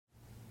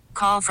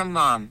Call from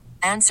mom.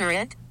 Answer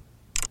it.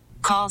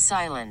 Call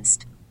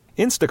silenced.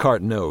 Instacart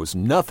knows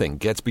nothing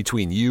gets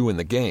between you and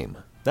the game.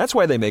 That's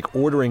why they make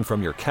ordering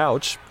from your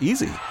couch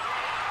easy.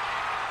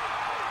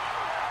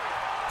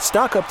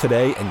 Stock up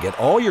today and get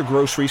all your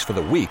groceries for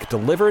the week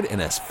delivered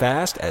in as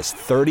fast as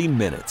 30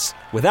 minutes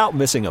without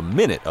missing a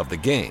minute of the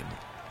game.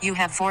 You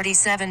have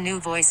 47 new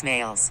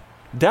voicemails.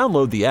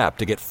 Download the app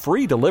to get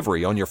free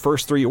delivery on your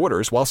first 3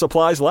 orders while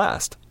supplies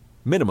last.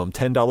 Minimum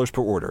 $10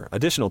 per order.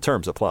 Additional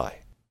terms apply.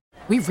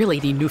 We really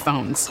need new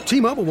phones.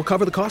 T-Mobile will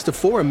cover the cost of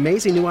 4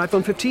 amazing new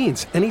iPhone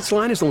 15s, and each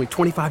line is only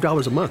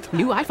 $25 a month.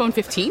 New iPhone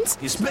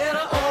 15s? It's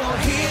better over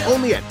here.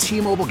 Only at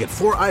T-Mobile, get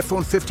 4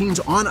 iPhone 15s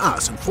on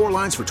us and 4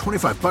 lines for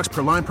 $25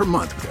 per line per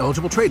month with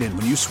eligible trade-in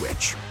when you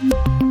switch.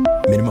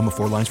 Minimum of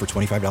 4 lines for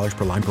 $25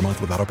 per line per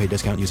month with autopay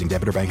discount using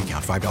debit or bank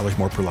account. $5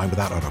 more per line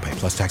without autopay,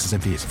 plus taxes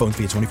and fees. Phone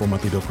fee at 24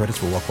 monthly bill credits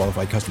for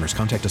well-qualified customers.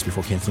 Contact us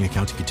before canceling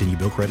account to continue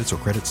bill credits or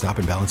credit stop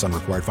and balance on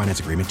required finance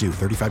agreement due.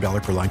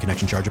 $35 per line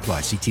connection charge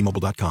applies. See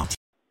T-Mobile.com.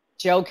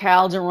 Joe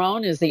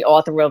Calderone is the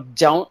author of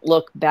Don't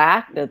Look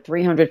Back, the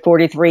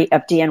 343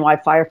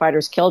 FDNY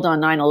firefighters killed on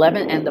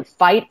 9/11, and the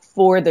fight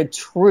for the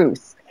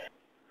truth.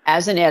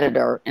 As an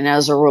editor and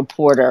as a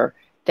reporter,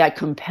 that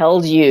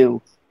compelled you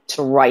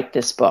to write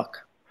this book.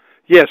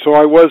 Yeah, so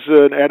I was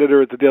an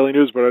editor at the Daily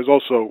News, but I was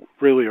also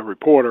really a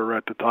reporter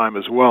at the time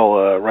as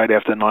well. Right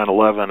after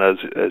 9/11,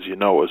 as you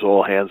know, it was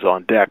all hands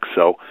on deck.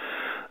 So,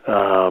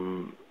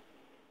 the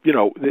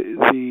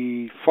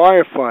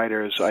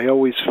firefighters, I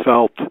always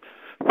felt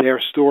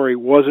their story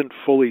wasn't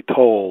fully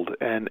told.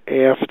 And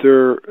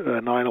after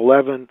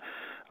 9/11,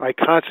 I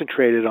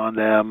concentrated on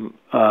them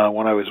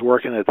when I was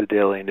working at the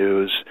Daily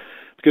News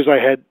because I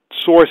had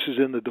sources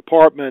in the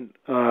department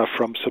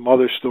from some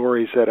other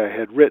stories that I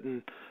had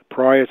written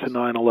prior to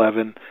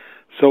 9/11.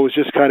 So it was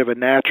just kind of a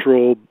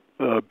natural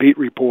beat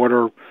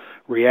reporter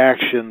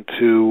reaction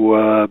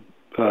to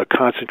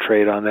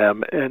concentrate on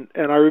them. And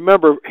I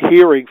remember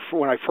hearing,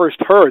 when I first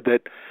heard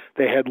that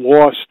they had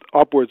lost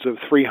upwards of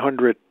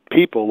 300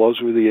 people.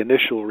 Those were the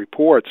initial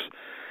reports,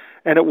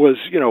 and it was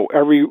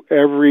every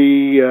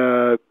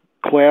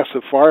class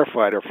of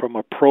firefighter from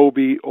a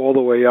probie all the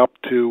way up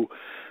to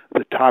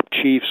the top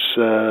chief's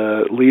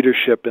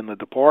leadership in the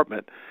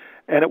department,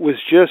 and it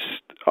was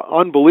just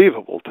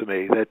unbelievable to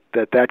me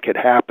that could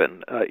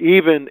happen,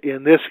 even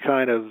in this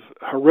kind of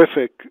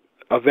horrific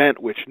event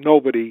which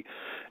nobody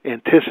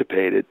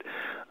anticipated.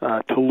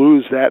 To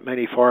lose that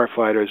many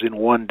firefighters in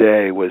one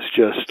day was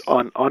just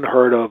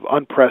unheard of,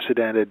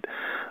 unprecedented,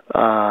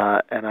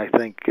 and I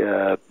think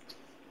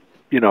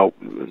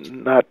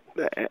not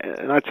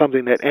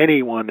something that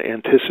anyone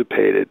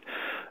anticipated.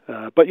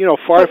 But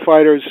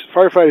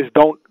firefighters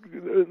don't.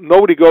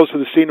 Nobody goes to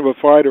the scene of a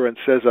fire and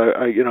says,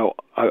 I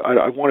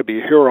want to be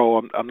a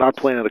hero. I'm not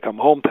planning to come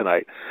home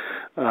tonight.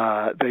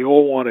 They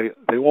all want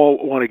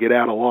to get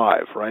out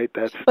alive, right?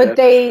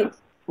 They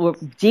were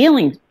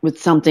dealing with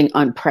something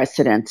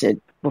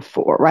unprecedented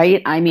before,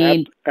 right? I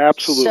mean,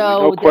 absolutely,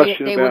 so no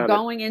question they about were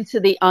going into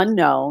the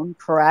unknown,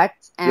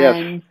 correct?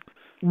 And yes.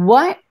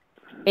 What,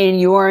 in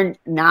your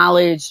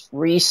knowledge,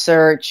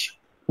 research,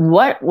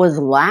 what was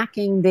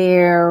lacking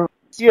there?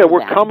 Yeah,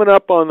 we're coming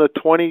up on the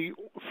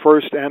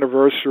 21st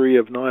anniversary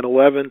of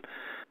 9/11,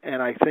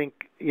 and I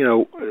think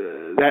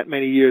that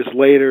many years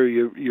later,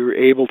 you're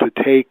able to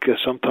take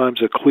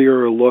sometimes a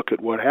clearer look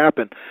at what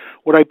happened.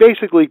 What I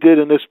basically did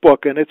in this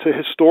book, and it's a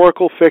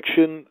historical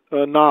fiction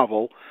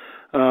novel,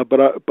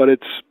 but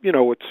it's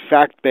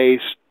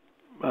fact-based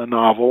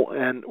novel.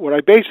 And what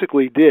I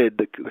basically did,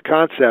 the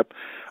concept,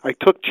 I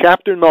took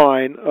Chapter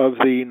 9 of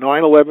the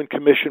 9/11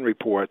 Commission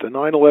report. The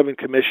 9/11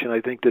 Commission,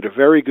 I think, did a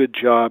very good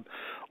job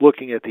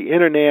looking at the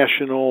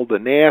international, the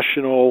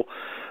national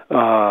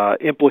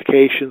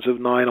implications of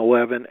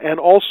 9/11, and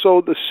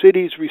also the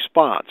city's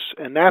response.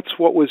 And that's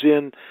what was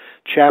in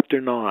Chapter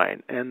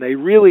 9. And they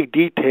really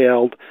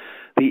detailed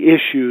the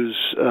issues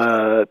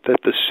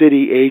that the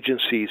city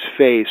agencies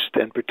faced,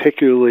 and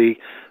particularly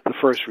the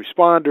first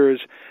responders.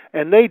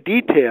 And they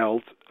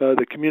detailed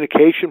the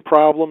communication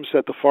problems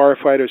that the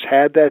firefighters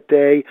had that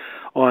day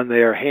on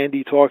their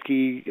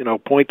handy-talkie,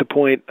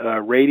 point-to-point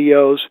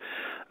radios.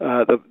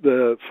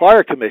 The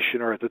fire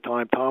commissioner at the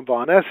time, Tom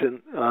Von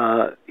Essen,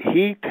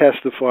 he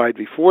testified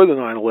before the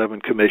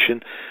 9/11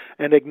 Commission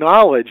and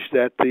acknowledged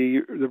that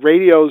the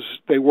radios,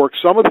 they worked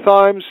some of the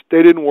times,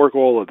 they didn't work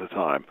all of the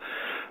time.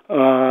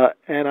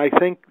 And I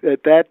think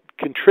that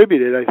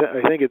contributed.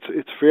 I think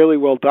it's fairly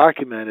well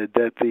documented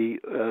that the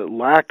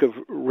lack of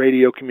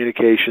radio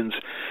communications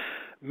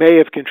may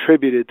have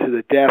contributed to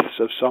the deaths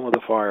of some of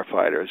the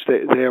firefighters.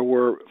 There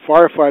were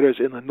firefighters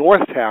in the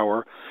North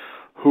Tower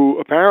who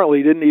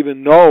apparently didn't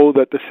even know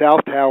that the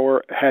South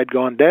Tower had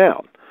gone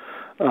down.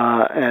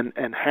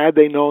 And had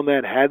they known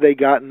that, had they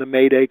gotten the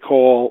Mayday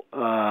call,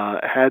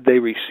 had they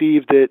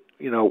received it,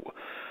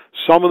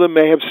 Some of them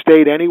may have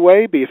stayed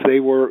anyway if they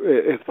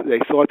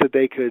thought that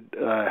they could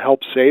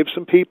help save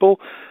some people.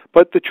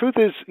 But the truth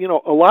is,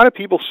 a lot of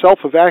people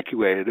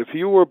self-evacuated. If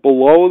you were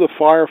below the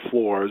fire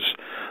floors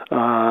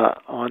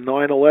on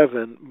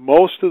 9/11,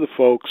 most of the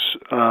folks,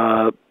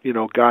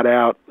 got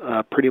out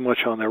pretty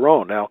much on their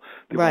own. Now,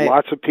 there were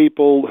lots of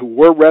people who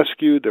were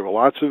rescued. There were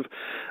lots of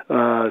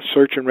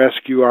search and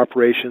rescue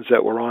operations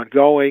that were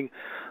ongoing.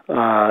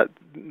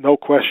 No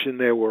question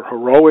there were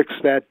heroics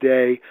that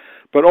day.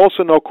 But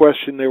also, no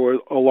question, there were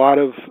a lot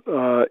of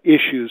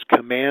issues,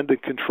 command and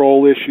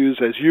control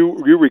issues. As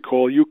you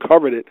recall, you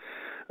covered it.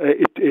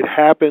 It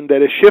happened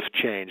at a shift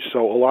change.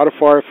 So a lot of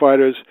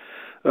firefighters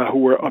who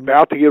were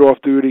about to get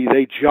off duty,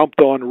 they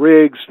jumped on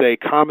rigs, they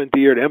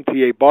commandeered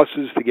MTA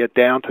buses to get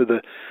down to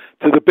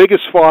the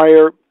biggest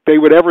fire they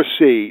would ever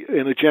see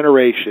in a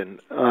generation.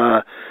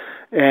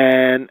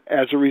 And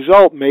as a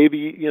result,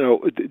 maybe,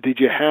 did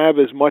you have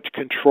as much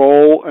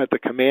control at the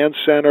command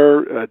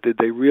center? Did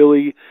they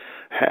really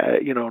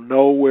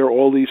know where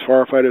all these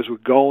firefighters were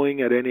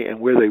going and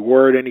where they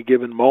were at any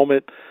given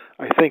moment?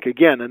 I think,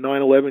 again, the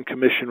 9/11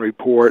 Commission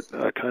report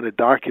kind of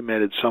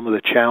documented some of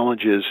the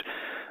challenges.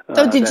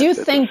 So did you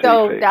think,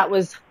 though, that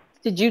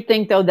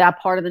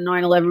part of the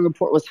 9/11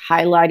 report was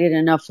highlighted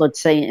enough, let's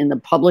say, in the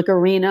public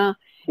arena?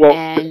 Well,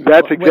 and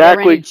that's exactly. Were there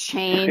any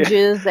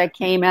changes that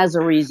came as a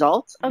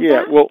result of that?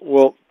 Yeah,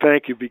 well,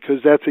 thank you,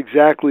 because that's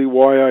exactly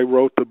why I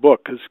wrote the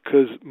book,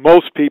 because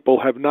most people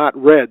have not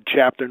read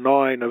Chapter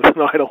 9 of the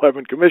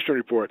 9/11 Commission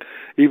report,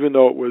 even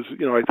though it was,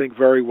 I think,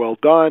 very well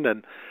done,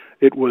 and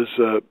it was,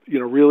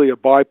 really a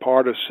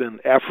bipartisan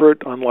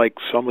effort, unlike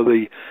some of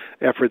the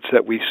efforts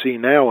that we see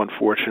now,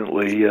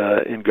 unfortunately,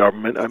 in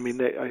government. I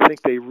mean, I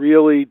think they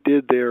really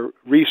did their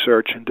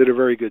research and did a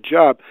very good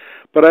job,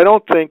 but I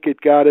don't think it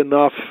got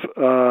enough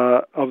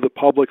of the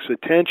public's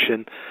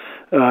attention,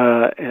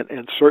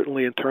 and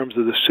certainly in terms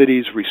of the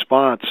city's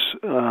response.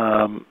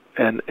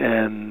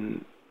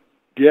 And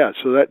yeah,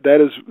 so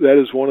that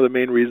is one of the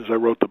main reasons I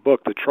wrote the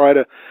book, to try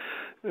to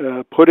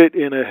put it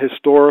in a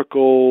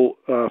historical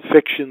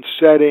fiction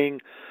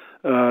setting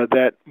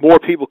that more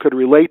people could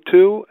relate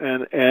to,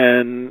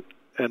 and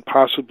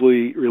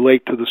possibly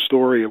relate to the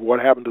story of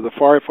what happened to the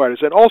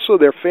firefighters and also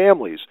their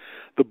families.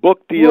 The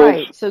book deals.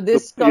 Right. So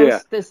this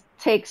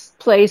takes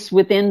place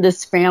within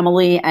this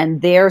family and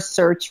their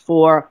search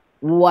for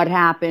what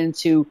happened,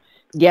 to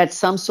get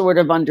some sort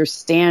of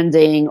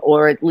understanding,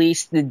 or at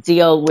least to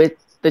deal with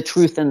the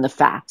truth and the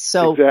facts.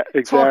 So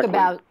exactly. talk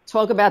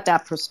about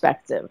that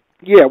perspective.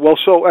 Yeah, well,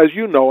 so as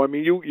you know, I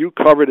mean, you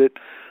covered it.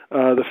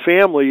 The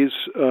families,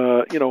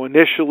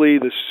 initially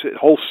the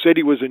whole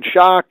city was in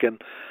shock,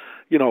 and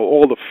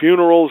all the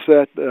funerals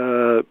that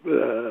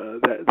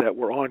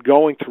were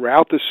ongoing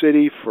throughout the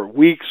city for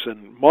weeks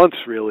and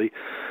months, really.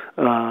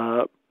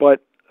 But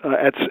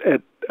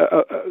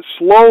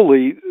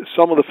slowly,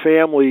 some of the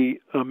family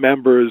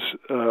members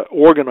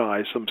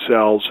organized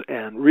themselves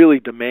and really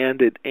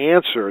demanded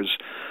answers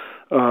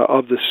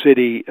of the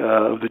city,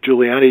 of the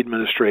Giuliani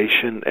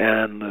administration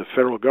and the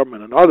federal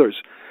government and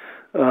others,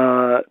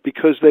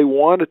 because they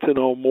wanted to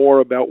know more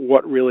about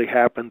what really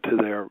happened to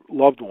their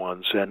loved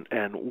ones,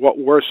 and what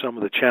were some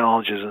of the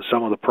challenges and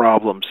some of the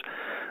problems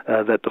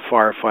that the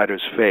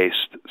firefighters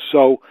faced.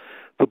 So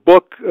the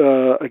book,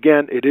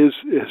 again, it is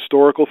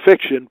historical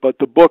fiction, but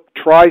the book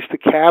tries to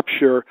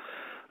capture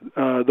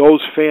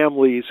those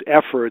families'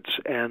 efforts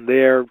and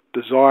their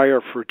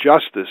desire for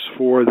justice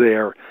for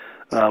their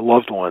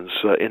loved ones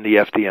in the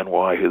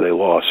FDNY who they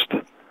lost.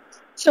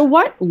 So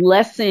what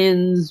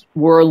lessons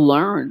were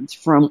learned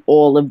from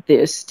all of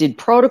this? Did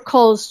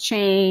protocols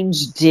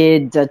change?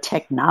 Did the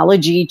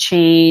technology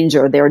change?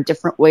 Or there are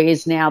different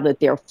ways now that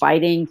they're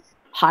fighting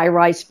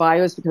high-rise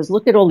fires? Because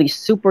look at all these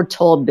super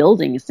tall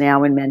buildings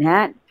now in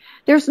Manhattan.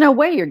 There's no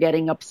way you're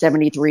getting up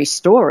 73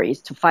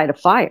 stories to fight a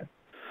fire.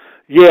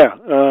 Yeah,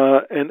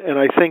 and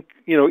I think,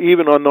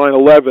 even on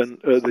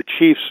 9/11, the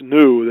chiefs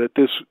knew that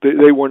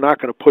they were not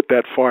going to put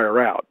that fire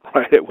out,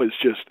 right? It was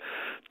just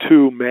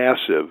too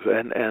massive,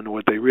 and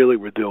what they really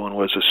were doing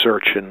was a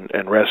search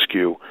and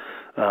rescue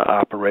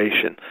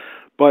operation.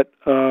 But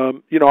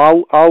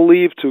I'll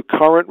leave to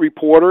current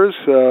reporters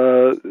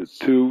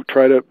to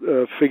try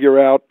to figure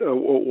out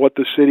what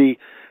the city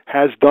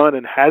has done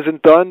and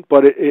hasn't done.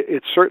 But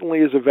it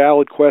certainly is a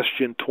valid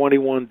question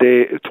 21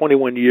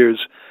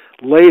 years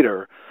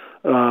later,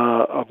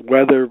 of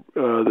whether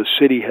the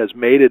city has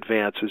made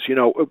advances.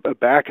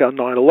 Back on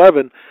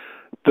 9/11,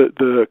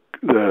 the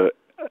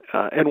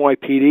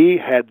NYPD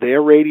had their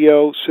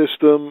radio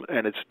system,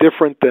 and it's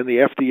different than the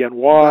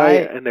FDNY,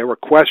 right. And there were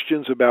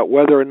questions about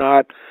whether or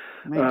not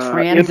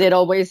transit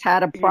always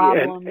had a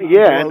problem.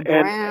 And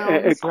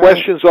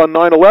questions on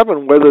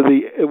 9/11 whether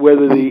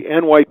the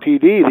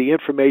NYPD, the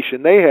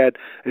information they had,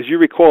 as you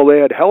recall, they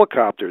had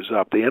helicopters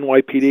up. The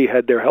NYPD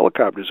had their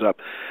helicopters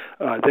up.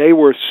 They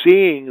were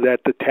seeing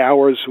that the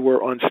towers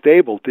were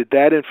unstable. Did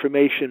that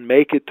information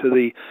make it to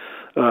the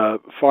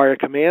Fire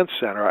Command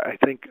Center? I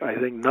think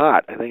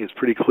not. I think it's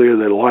pretty clear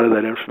that a lot of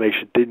that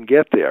information didn't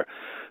get there.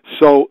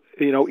 So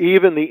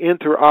even the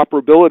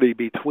interoperability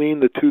between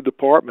the two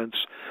departments,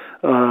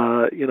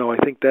 I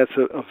think that's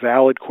a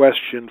valid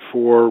question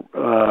for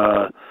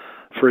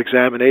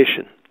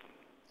examination.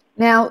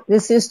 Now,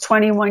 this is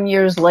 21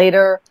 years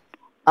later.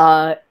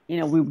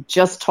 We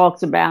just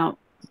talked about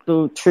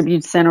the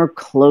Tribute Center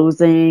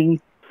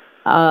closing.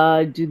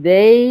 Do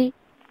they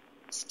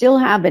still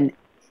have an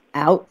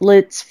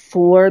outlets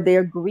for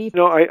their grief?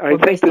 I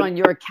think based on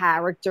your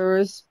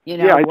characters,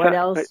 what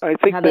else? I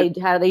think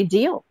how do they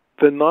deal?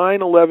 The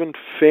 9/11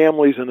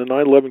 families and the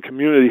 9/11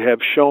 community have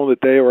shown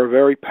that they are a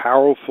very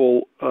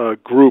powerful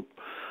group.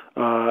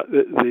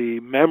 The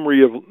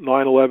memory of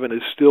 9/11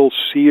 is still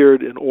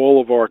seared in all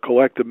of our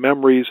collective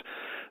memories.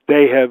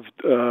 They have,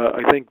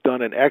 I think,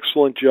 done an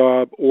excellent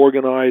job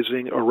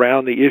organizing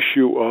around the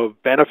issue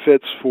of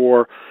benefits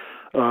for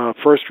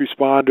first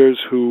responders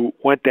who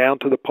went down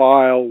to the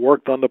pile,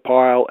 worked on the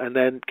pile, and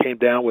then came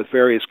down with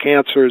various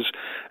cancers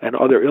and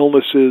other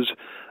illnesses.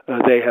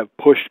 They have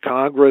pushed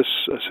Congress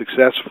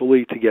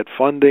successfully to get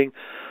funding.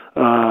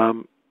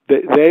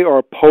 They are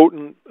a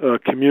potent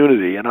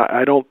community, and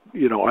I don't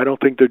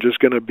think they're just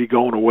going to be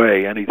going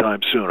away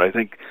anytime soon. I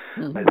think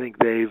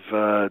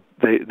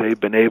they've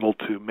been able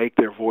to make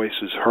their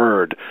voices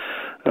heard.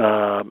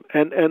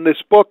 And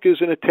this book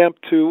is an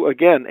attempt to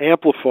again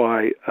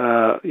amplify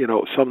some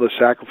of the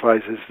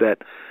sacrifices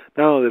that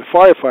not only the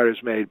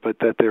firefighters made, but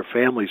that their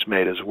families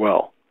made as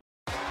well.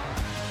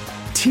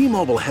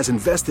 T-Mobile has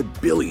invested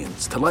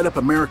billions to light up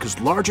America's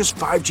largest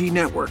 5G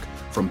network,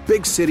 from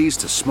big cities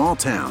to small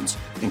towns,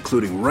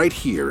 including right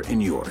here in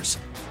yours.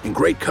 And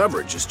great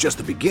coverage is just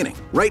the beginning.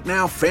 Right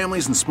now,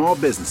 families and small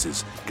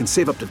businesses can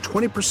save up to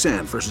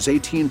 20% versus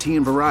AT&T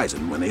and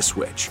Verizon when they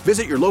switch.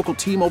 Visit your local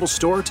T-Mobile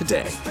store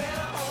today.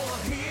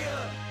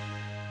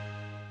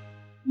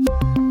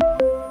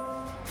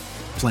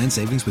 Plan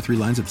savings with 3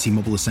 lines of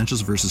T-Mobile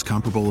Essentials versus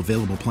comparable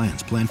available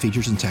plans. Plan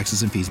features and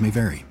taxes and fees may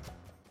vary.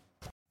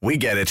 We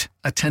get it.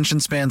 Attention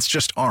spans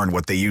just aren't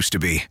what they used to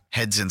be.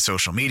 Heads in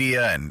social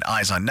media and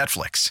eyes on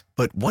Netflix.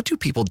 But what do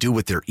people do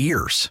with their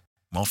ears?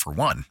 Well, for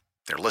one,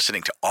 they're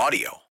listening to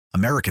audio.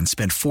 Americans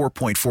spend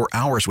 4.4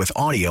 hours with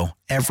audio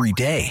every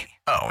day.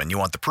 Oh, and you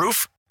want the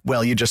proof?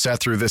 Well, you just sat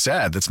through this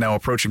ad that's now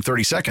approaching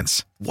 30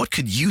 seconds. What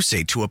could you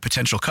say to a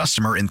potential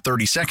customer in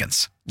 30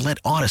 seconds? Let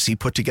Odyssey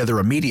put together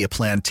a media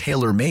plan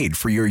tailor-made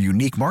for your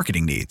unique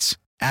marketing needs.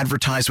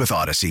 Advertise with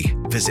Odyssey.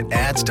 Visit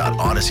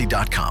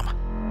ads.odyssey.com.